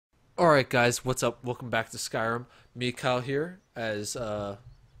Alright guys, what's up? Welcome back to Skyrim. Migal here as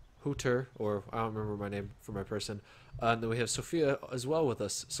Hooter, or I don't remember my name for my person. And then we have Sophia as well with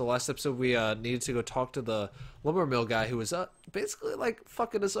us. So last episode we needed to go talk to the lumber mill guy who was basically like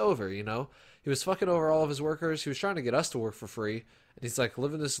fucking us over, you know? He was fucking over all of his workers. He was trying to get us to work for free. And he's like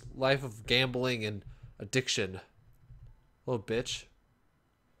living this life of gambling and addiction. Little bitch.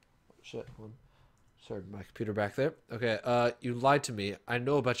 Oh, shit, hold on. Sorry, my computer back there. Okay, you lied to me. I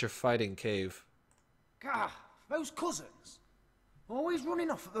know about your fighting cave. Gah, those cousins. Always running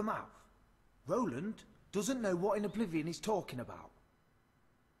off at the mouth. Roland doesn't know what in Oblivion he's talking about.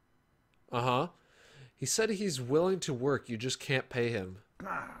 Uh-huh. He said he's willing to work, you just can't pay him.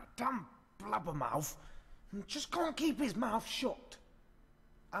 Ah, damn blabbermouth. Just can't keep his mouth shut.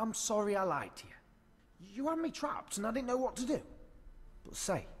 I'm sorry I lied to you. You had me trapped and I didn't know what to do. But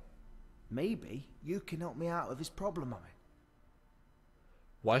say, maybe you can help me out of this problem I'm in.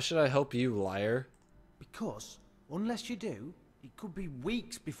 Why should I help you, liar? Because, unless you do, it could be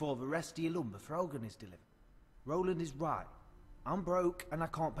weeks before the rest of your lumber for Hogan is delivered. Roland is right. I'm broke and I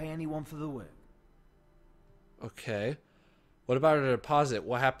can't pay anyone for the work. Okay. What about a deposit?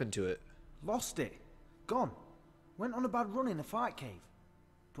 What happened to it? Lost it. Gone. Went on a bad run in a fight cave.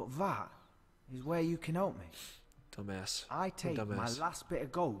 But that is where you can help me. Dumbass. I take my last bit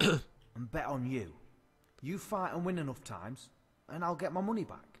of gold and bet on you. You fight and win enough times, and I'll get my money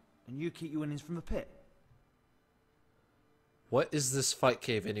back. And you keep your winnings from the pit. What is this fight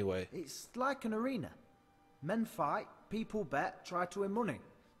cave anyway? It's like an arena. Men fight, people bet, try to win money.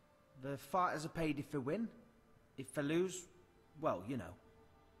 The fighters are paid if they win. If they lose, well, you know.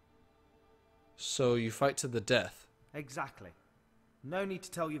 So you fight to the death? Exactly. No need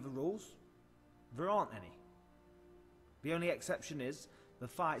to tell you the rules. There aren't any. The only exception is the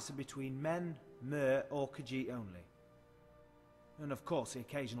fights are between men, mer, or Khajiit only. And of course the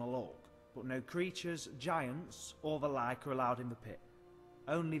occasional orc, but no creatures, giants, or the like are allowed in the pit.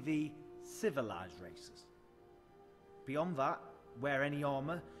 Only the civilized races. Beyond that, wear any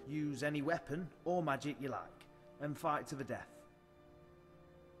armor, use any weapon or magic you like, and fight to the death.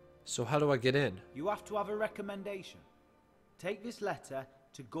 So how do I get in? You have to have a recommendation. Take this letter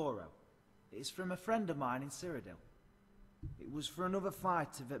to Goro. It's from a friend of mine in Cyrodiil. It was for another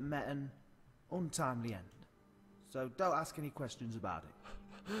fighter that met an untimely end. So don't ask any questions about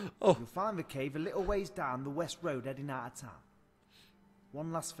it. Oh. You'll find the cave a little ways down the west road heading out of town.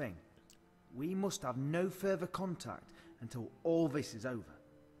 One last thing. We must have no further contact until all this is over.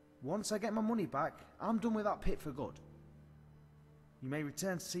 Once I get my money back, I'm done with that pit for good. You may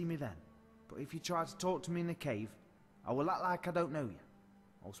return to see me then, but if you try to talk to me in the cave, I will act like I don't know you.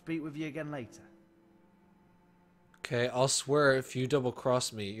 I'll speak with you again later. Okay, I'll swear if you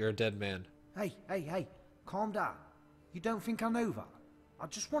double-cross me, you're a dead man. Hey, calm down. You don't think I know that? I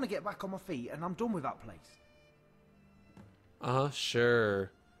just want to get back on my feet and I'm done with that place. Uh-huh,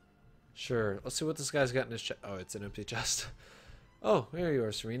 sure. Sure. Let's see what this guy's got in his chest. Oh, it's an empty chest. Oh, there you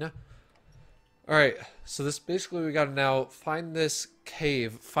are, Serena. Alright, so this basically we gotta now find this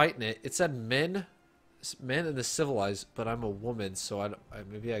cave, fight in it. It said men and the civilized, but I'm a woman, so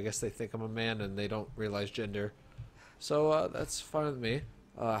maybe I guess they think I'm a man and they don't realize gender. So that's fine with me.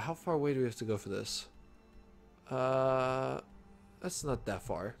 How far away do we have to go for this? That's not that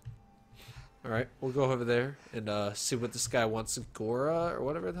far. Alright, we'll go over there and see what this guy wants. Gora, or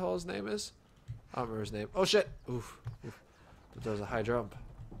whatever the hell his name is. I don't remember his name. Oh shit! Oof. But that was a high jump.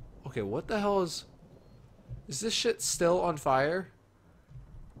 Okay, what the hell is this shit still on fire?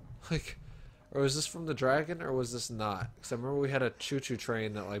 Like, or was this from the dragon, or was this not? Because I remember we had a choo-choo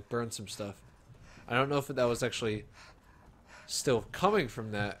train that like burned some stuff. I don't know if that was actually still coming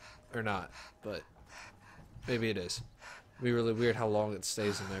from that or not, but maybe it is. It'd be really weird how long it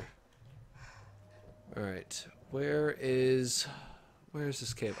stays in there. Alright, where is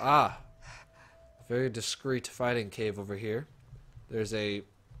this cave? Ah! Very discreet fighting cave over here. There's a...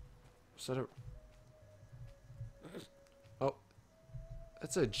 Is that a... Oh.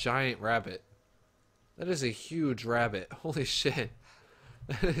 That's a giant rabbit. That is a huge rabbit. Holy shit.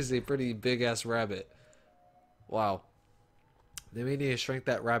 That is a pretty big-ass rabbit. Wow. They may need to shrink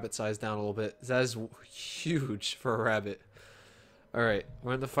that rabbit size down a little bit. That is huge for a rabbit. Alright,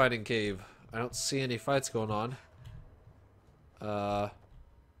 we're in the fighting cave. I don't see any fights going on.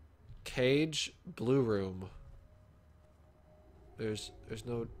 Cage, blue room. There's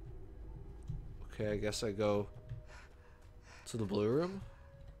no... Okay, I guess I go to the blue room.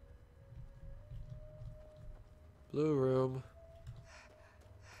 Blue room.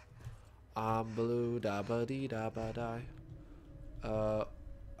 I'm blue, da ba dee da ba die.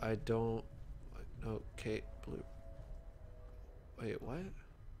 I don't... Okay, blue. Wait, what?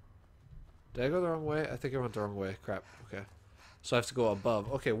 Did I go the wrong way? I think I went the wrong way. Crap. Okay. So I have to go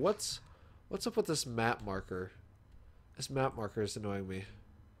above. Okay, what's up with this map marker? This map marker is annoying me.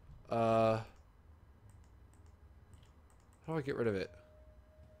 How do I get rid of it?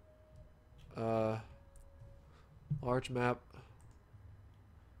 Large map.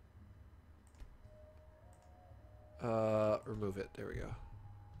 Remove it. There we go.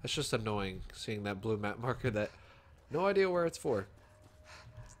 That's just annoying, seeing that blue map marker that no idea where it's for.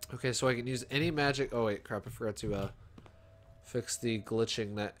 Okay, so I can use any magic. Oh wait, crap! I forgot to fix the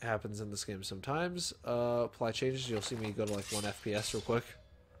glitching that happens in this game sometimes. Apply changes. You'll see me go to like 1 FPS real quick.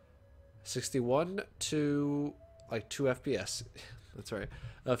 61 to like 2 FPS. That's right.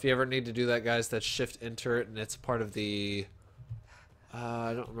 If you ever need to do that, guys, that's Shift Enter, and it's part of the.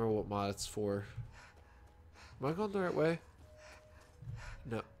 I don't remember what mod it's for. Am I going the right way?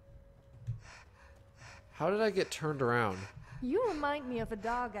 No. How did I get turned around? You remind me of a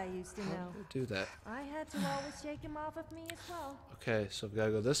dog I used to know. How did I do that? I had to always shake him off of me as well. Okay, so we gotta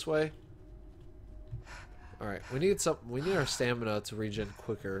go this way. Alright, we need our stamina to regen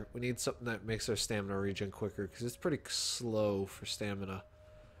quicker. We need something that makes our stamina regen quicker, because it's pretty slow for stamina.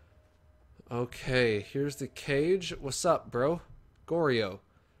 Okay, here's the cage. What's up, bro? Goryo.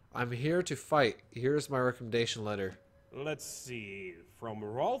 I'm here to fight. Here's my recommendation letter. Let's see. From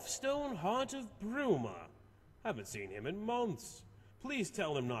Rolfstone, Heart of Bruma. Haven't seen him in months. Please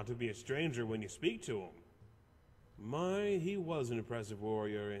tell him not to be a stranger when you speak to him. My, he was an impressive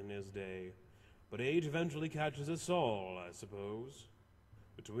warrior in his day. But age eventually catches us all, I suppose.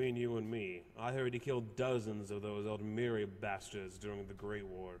 Between you and me, I heard he killed dozens of those Aldmiri bastards during the Great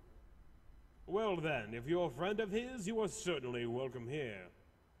War. Well then, if you're a friend of his, you are certainly welcome here.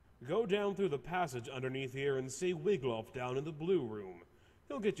 Go down through the passage underneath here and see Wiglaf down in the blue room.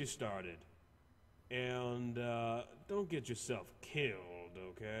 He'll get you started. And, don't get yourself killed,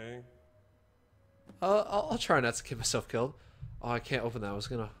 okay? I'll try not to get myself killed. Oh, I can't open that. I was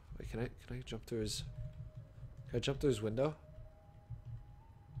gonna... Wait, can I jump through his... Can I jump through his window?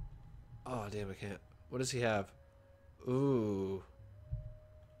 Oh, damn, I can't. What does he have? Ooh.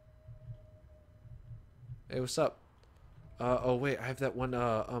 Hey, what's up? Oh, wait, I have that one,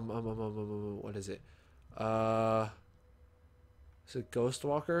 what is it? Is it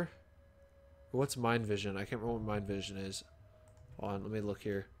Ghostwalker? What's Mind Vision? I can't remember what Mind Vision is. Hold on, let me look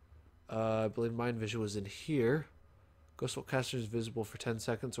here. I believe Mind Vision was in here. Ghostwalker caster is visible for 10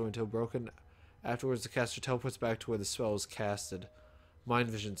 seconds or until broken. Afterwards, the caster teleports back to where the spell was casted. Mind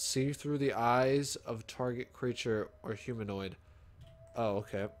Vision. See through the eyes of target creature or humanoid. Oh,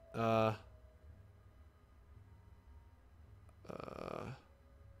 okay.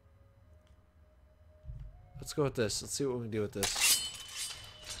 Let's go with this. Let's see what we can do with this.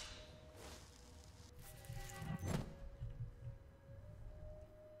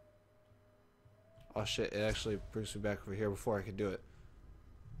 Oh shit, it actually brings me back over here before I can do it.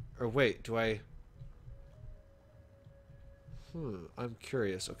 Or wait, do I... I'm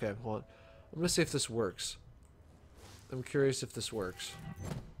curious. Okay, hold on. I'm gonna see if this works. I'm curious if this works.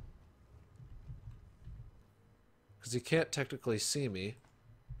 Because he can't technically see me.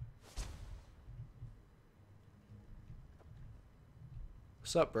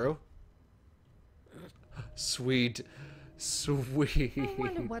 What's up, bro? Sweet. Sweet. I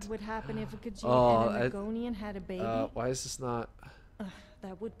wonder what would happen if a Khajiit and an Argonian had a baby. Why is this not...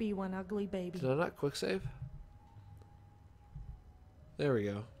 that would be one ugly baby. Did I not quick save? There we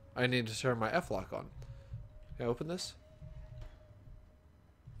go. I need to turn my F-lock on. Can I open this?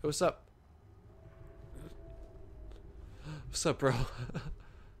 Hey, what's up? What's up, bro?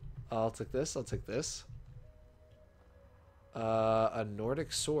 I'll take this. I'll take this. A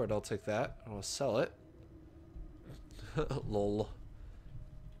Nordic sword. I'll take that. I'll sell it. Lol.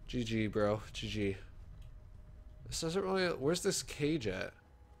 GG, bro. GG. This doesn't really... Where's this cage at?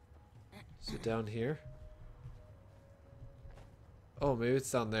 Is it down here? Oh, maybe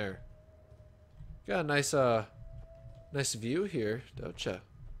it's down there. Got a nice, nice view here, don't ya?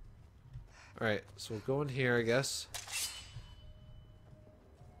 Alright, so we'll go in here, I guess.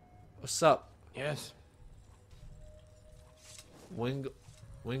 What's up? Yes.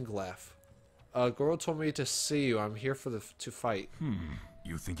 Winglaf. Goro told me to see you. I'm here to fight.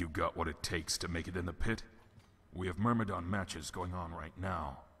 You think you got what it takes to make it in the pit? We have Myrmidon matches going on right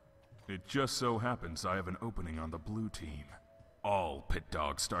now. It just so happens I have an opening on the blue team. All pit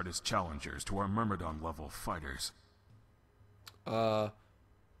dogs start as challengers to our Myrmidon level fighters.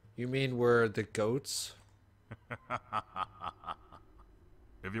 You mean we're the goats?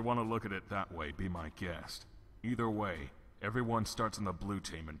 If you want to look at it that way, be my guest. Either way, everyone starts on the blue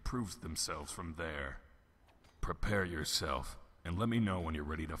team and proves themselves from there. Prepare yourself, and let me know when you're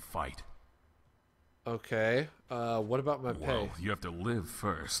ready to fight. Okay. What about my pay? Well, you have to live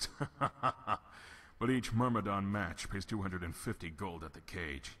first. But each Myrmidon match pays 250 gold at the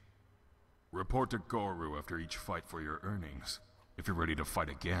cage. Report to Goru after each fight for your earnings. If you're ready to fight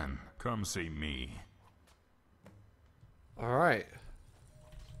again, come see me. Alright.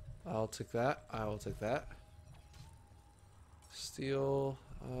 I'll take that. I will take that. Steal.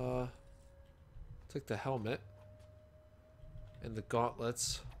 Take the helmet. And the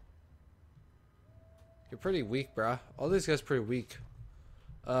gauntlets. You're pretty weak, bruh. All these guys pretty weak.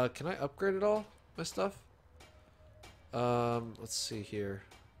 Can I upgrade it all? My stuff? Let's see here.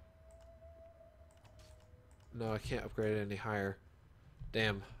 No, I can't upgrade it any higher.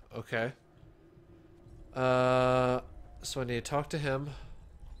 Damn. Okay. So I need to talk to him.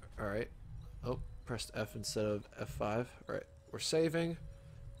 Alright. Oh, pressed F instead of F5. Alright. We're saving.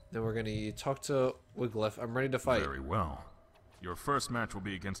 Then we're gonna talk to Wiglif. I'm ready to fight. Very well. Your first match will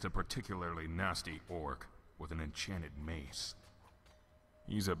be against a particularly nasty orc with an enchanted mace.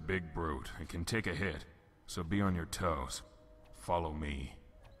 He's a big brute and can take a hit, so be on your toes. Follow me.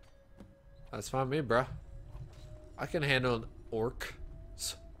 That's fine with me, bruh. I can handle an orc.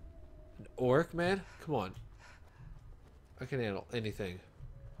 An orc, man? Come on. I can handle anything.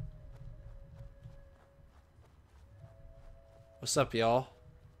 What's up, y'all?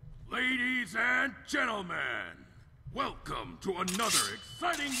 Ladies and gentlemen, welcome to another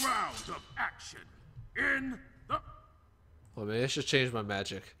exciting round of action in the... Well, maybe I should change my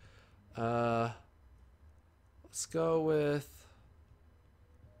magic. Let's go with...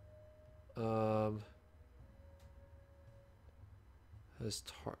 Has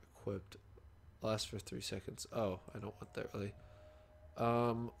tar equipped. Lasts for 3 seconds. Oh, I don't want that really.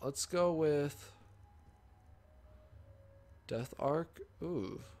 Let's go with... Death Arc.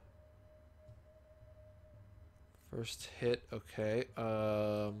 Ooh. First hit, okay.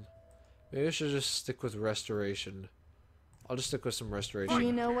 Maybe I should just stick with restoration. I'll just stick with some restoration. Do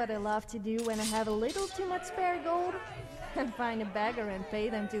you know what I love to do when I have a little too much spare gold? And find a beggar and pay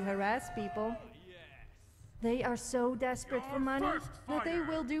them to harass people. They are so desperate for money that they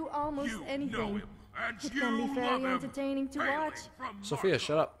will do almost anything. It can be very entertaining to watch. Sophia,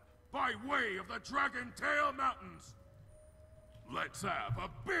 shut up. By way of the Dragon Tail Mountains. Let's have a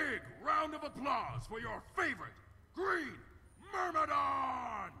big round of applause for your favorite Green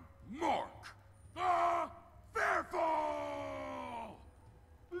Myrmidon, Mork the Fearful!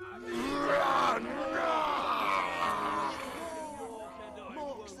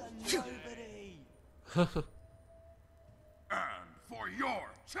 And for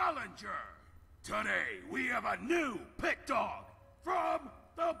your challenger, today we have a new pit dog from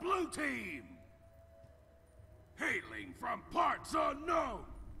the blue team. Hailing from parts unknown,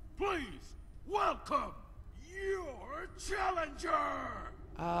 please welcome your challenger!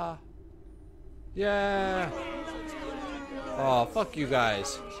 Yeah. Oh, fuck you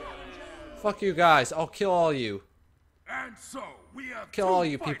guys. Fuck you guys. I'll kill all you. And so we have Kill all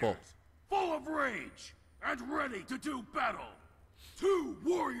you people. Full of rage and ready to do battle. 2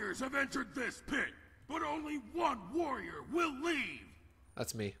 warriors have entered this pit, but only 1 warrior will leave.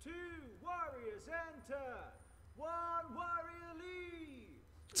 That's me. 2 warriors enter. 1 warrior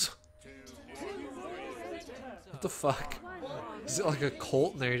leaves. What the fuck? Is it like a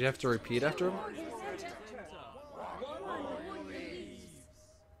cult and you have to repeat after him?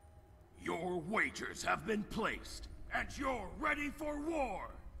 Your wagers have been placed, and you're ready for war.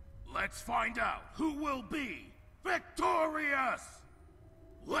 Let's find out who will be victorious.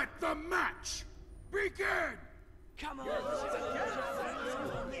 Let the match begin. Come on.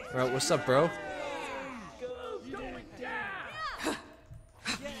 Alright, what's up, bro?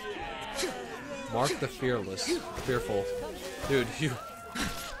 Mark the Fearless. Fearful. Dude, you...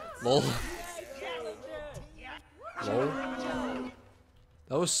 Lol. Lol.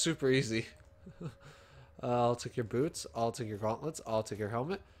 That was super easy. I'll take your boots. I'll take your gauntlets. I'll take your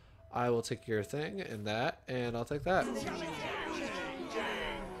helmet. I will take your thing and that. And I'll take that.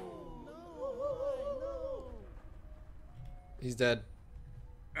 He's dead.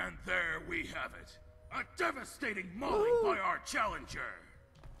 And there we have it. A devastating mauling by our challenger.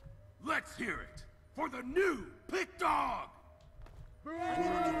 Let's hear it for the new pit dog.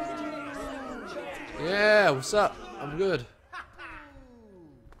 Yeah, what's up? I'm good.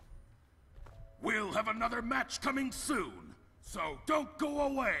 We'll have another match coming soon, so don't go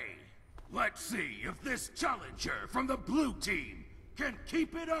away. Let's see if this challenger from the blue team can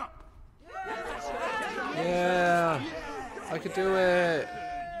keep it up. Yeah, I could do it.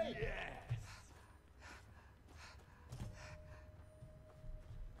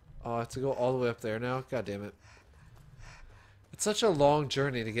 Oh, I have to go all the way up there now? God damn it. It's such a long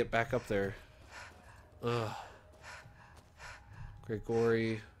journey to get back up there. Ugh.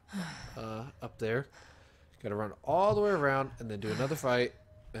 Gregory up there. Gotta run all the way around and then do another fight.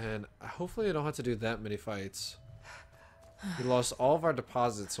 And hopefully I don't have to do that many fights. We lost all of our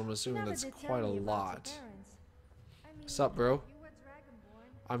deposits, so I'm assuming that's quite a lot. What's up, bro?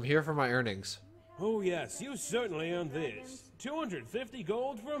 I'm here for my earnings. Oh yes, you certainly earned this. 250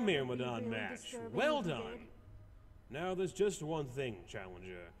 gold for a Myrmidon match. Well done. Now there's just one thing,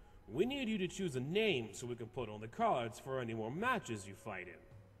 Challenger. We need you to choose a name so we can put on the cards for any more matches you fight in.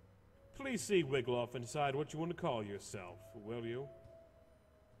 Please see Wiggloff and decide what you want to call yourself, will you?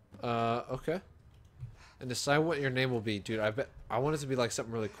 Okay. And decide what your name will be, dude. I want it to be like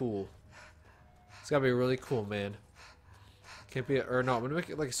something really cool. It's gotta be really cool, man. Can't be or no, I'm gonna make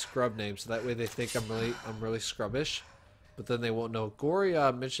it like a scrub name so that way they think I'm really scrubbish. But then they won't know. Gory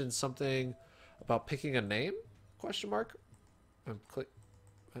mentioned something about picking a name? Question mark? I'm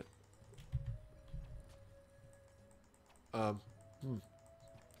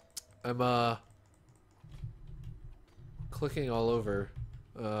clicking all over.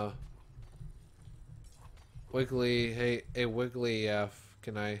 Wiggly, hey Wiggly F,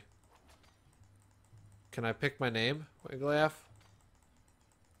 can I pick my name? Wiggly F?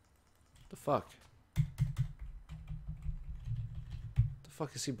 The fuck? The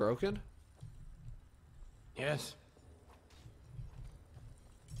fuck, is he broken? Yes.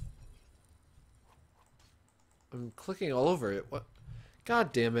 I'm clicking all over it. What?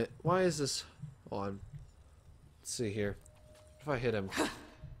 God damn it. Why is this on? Let's see here. If I hit him.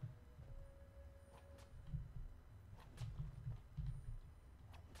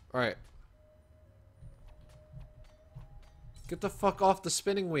 Alright. Get the fuck off the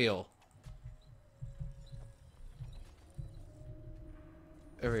spinning wheel.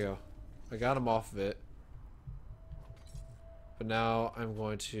 There we go. I got him off of it. But now I'm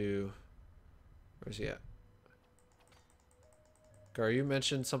going to... Where's he at? Gar, you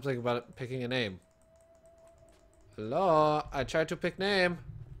mentioned something about picking a name. Hello? I tried to pick name.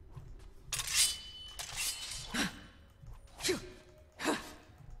 You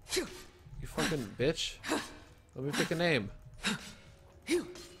fucking bitch. Let me pick a name.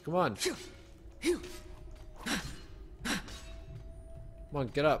 Come on. Come on,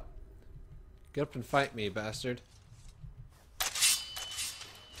 get up. Get up and fight me, bastard.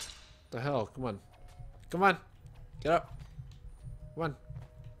 The hell? Come on. Come on. Get up. Come on.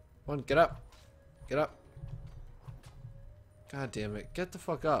 Come on, get up. Get up. God damn it. Get the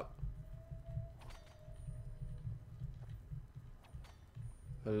fuck up.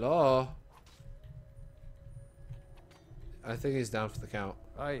 Hello? I think he's down for the count.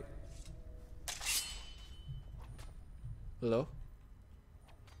 Aye. Hello?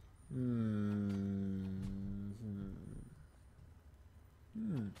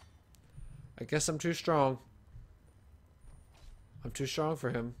 I guess I'm too strong. I'm too strong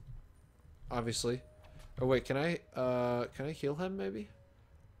for him. Obviously. Oh wait, can I heal him maybe?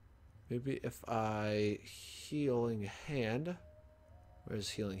 Maybe if I healing hand. Where's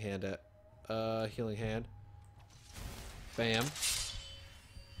healing hand at? Healing hand. Bam.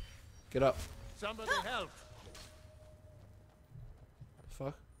 Get up. Somebody help.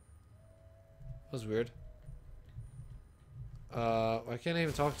 Fuck. That was weird. I can't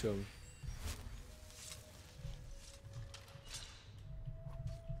even talk to him.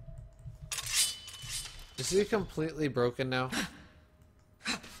 Is he completely broken now?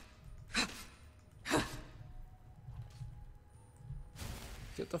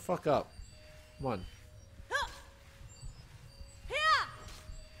 Get the fuck up. Come on.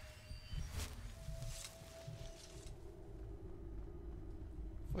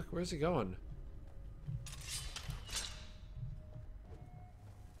 Fuck, where's he going?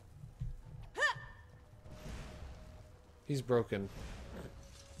 He's broken.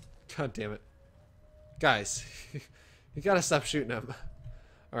 God damn it. Guys, you gotta stop shooting him.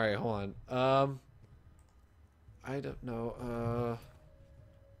 Alright, hold on. I don't know.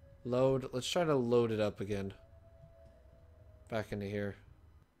 Load. Let's try to load it up again. Back into here.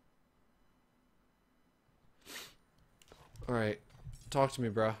 Alright. Talk to me,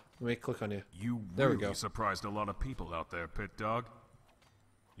 bruh. Let me click on you. You There we really go. surprised a lot of people out there, Pit Dog.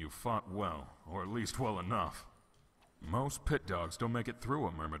 You fought well, or at least well enough. Most Pit Dogs don't make it through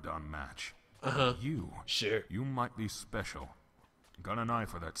a Myrmidon match. You, Sure. you might be special. Got an eye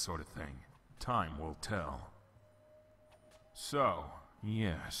for that sort of thing. Time will tell. So,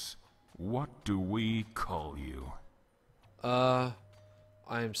 yes, what do we call you?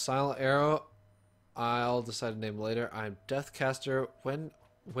 I'm Silent Arrow. I'll decide a name later. I'm Deathcaster,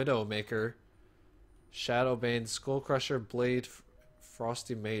 Widowmaker, Shadowbane, Skullcrusher, Blade,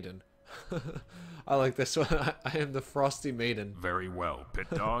 Frosty Maiden. I like this one. I am the Frosty Maiden. Very well, Pit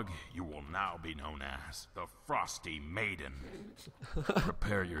Dog. You will now be known as the Frosty Maiden.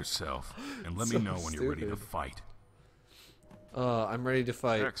 Prepare yourself, and let me know when you're ready to fight. I'm ready to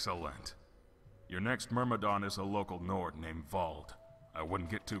fight. Excellent. Your next Myrmidon is a local Nord named Vald. I wouldn't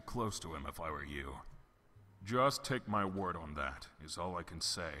get too close to him if I were you. Just take my word on that, is all I can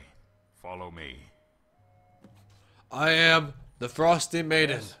say. Follow me. I am the Frosty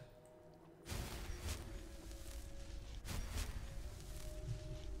Maiden. Yes.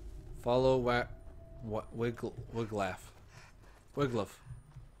 Follow Wiglaf.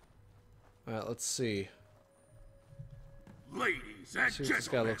 Alright, let's see. Ladies and See what this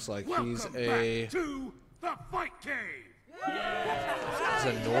guy looks like. He's welcome a... back to the Fight Cave. He's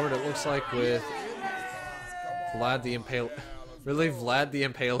a Nord, it looks like, with Vlad the Impaler. Really, Vlad the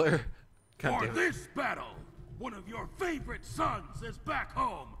Impaler? God For damn it. this battle, one of your favorite sons is back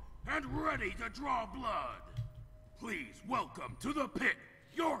home and ready to draw blood. Please welcome to the pit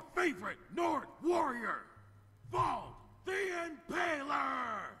your favorite Nord warrior, Vald the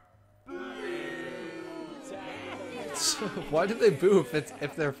Impaler. Why did they boo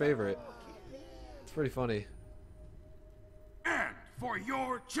if they're favorite? It's pretty funny. And for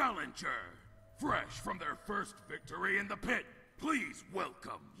your challenger, fresh from their first victory in the pit, please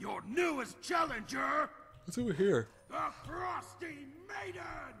welcome your newest challenger, What's over here? the Frosty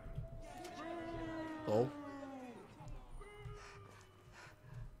Maiden! Oh.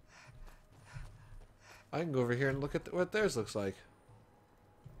 I can go over here and look at what theirs looks like.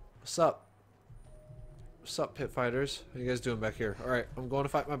 What's up? What's up, pit fighters? How you guys doing back here? Alright, I'm going to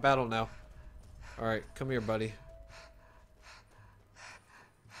fight my battle now. Alright, come here, buddy.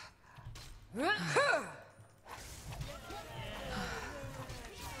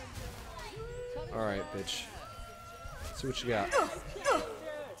 Alright, bitch. Let's see what you got.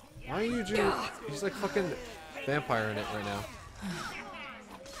 Why are you doing... He's like fucking vampire in it right now.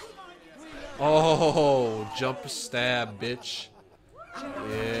 Oh, jump stab, bitch.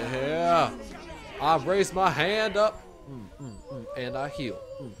 Yeah. I raise my hand up. And I heal.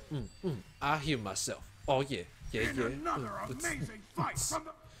 I heal myself. Oh, yeah. Yeah, yeah. Another amazing fight from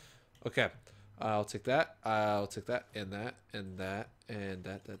the... Okay. I'll take that. I'll take that. And that. And that. And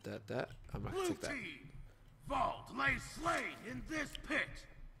that. I'm not going to take that. Blue team, Vald lays slain in this pit.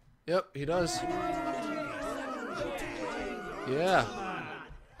 Yep, he does. Yeah.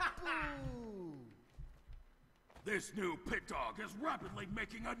 This new pit dog is rapidly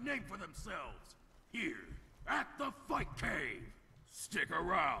making a name for themselves here at the Fight Cave. Stick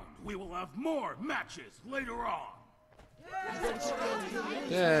around. We will have more matches later on.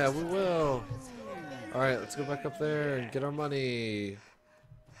 Yeah, we will. Alright, let's go back up there and get our money.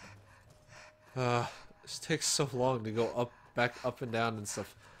 This takes so long to go back up and down and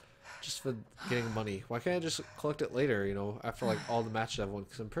stuff. Just for getting money. Why can't I just collect it later, you know, after like all the matches I've won?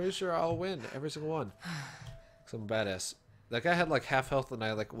 Because I'm pretty sure I'll win every single one. Because I'm a badass. That guy had like half health and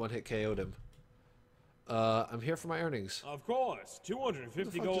I like one-hit KO'd him. I'm here for my earnings. Of course,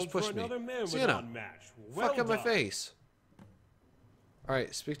 250 just gold for pushed me? another Sienna, Myrmidon match. Well Fuck in my done. face.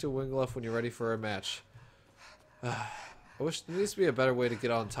 Alright, speak to Wingluff when you're ready for a match. I wish there needs to be a better way to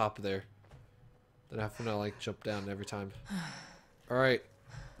get on top of there. Than having to like jump down every time. Alright,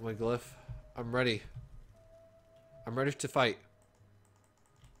 Wingluff. I'm ready. I'm ready to fight.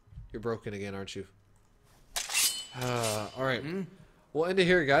 You're broken again, aren't you? Alright. We'll end it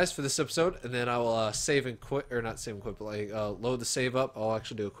here, guys, for this episode, and then I will save and quit, or not save and quit, but like load the save up. I'll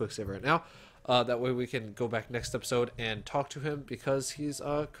actually do a quick save right now. That way we can go back next episode and talk to him, because he's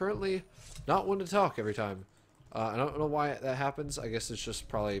currently not one to talk every time. I don't know why that happens. I guess it's just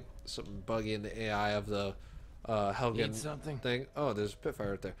probably something buggy in the AI of the Helgen thing. Oh, there's a pit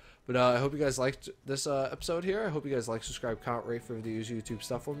fire right there. But I hope you guys liked this episode here. I hope you guys like, subscribe, comment, rate for videos, YouTube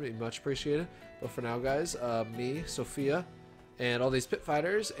stuff for me. Much appreciated. But for now, guys, me, Sophia, and all these pit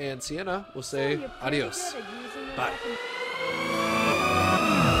fighters, and Sienna will say adios. Bye.